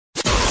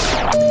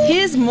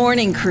His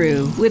Morning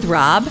Crew with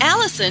Rob,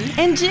 Allison,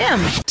 and Jim.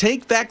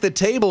 Take back the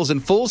tables in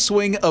full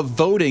swing of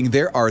voting.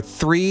 There are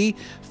 3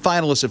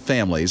 finalists of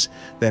families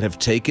that have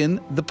taken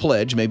the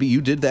pledge. Maybe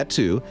you did that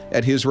too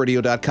at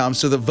hisradio.com.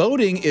 So the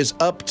voting is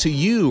up to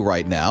you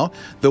right now.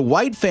 The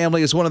White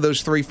family is one of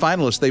those 3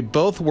 finalists. They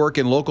both work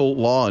in local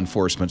law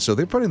enforcement, so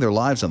they're putting their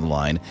lives on the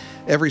line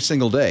every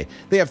single day.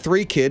 They have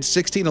 3 kids,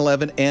 16,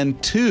 11,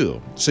 and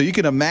 2. So you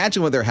can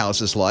imagine what their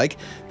house is like.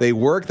 They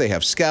work, they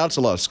have scouts,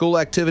 a lot of school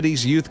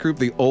activities, youth group.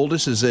 The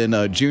oldest is in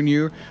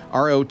junior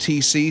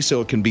ROTC,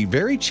 so it can be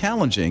very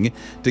challenging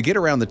to get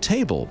around the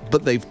table.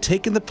 But they've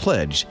taken the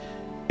pledge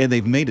and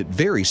they've made it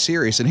very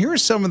serious. And here are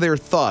some of their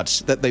thoughts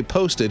that they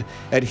posted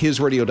at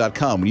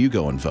hisradio.com when you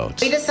go and vote.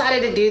 We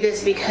decided to do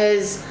this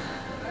because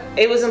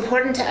it was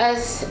important to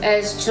us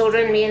as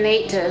children, me and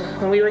Nate,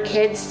 when we were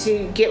kids,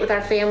 to get with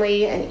our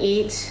family and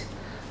eat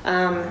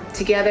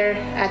together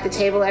at the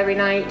table every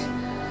night.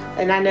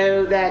 And I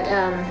know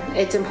that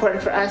it's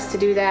important for us to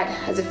do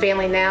that as a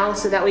family now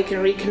so that we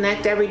can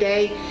reconnect every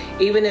day,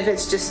 even if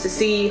it's just to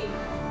see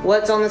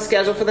what's on the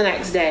schedule for the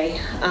next day.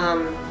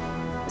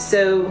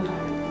 So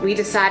we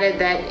decided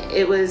that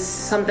it was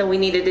something we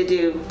needed to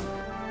do.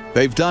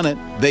 They've done it.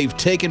 They've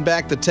taken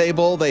back the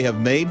table. They have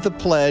made the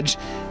pledge,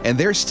 and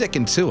they're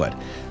sticking to it.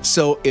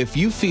 So if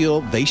you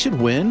feel they should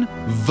win,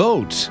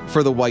 vote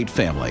for the White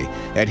family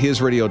at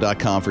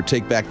hisradio.com for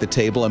Take Back the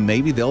Table, and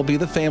maybe they'll be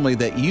the family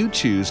that you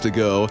choose to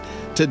go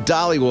to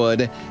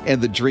Dollywood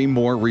and the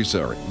Dreammore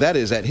Resort. That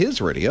is at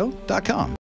hisradio.com.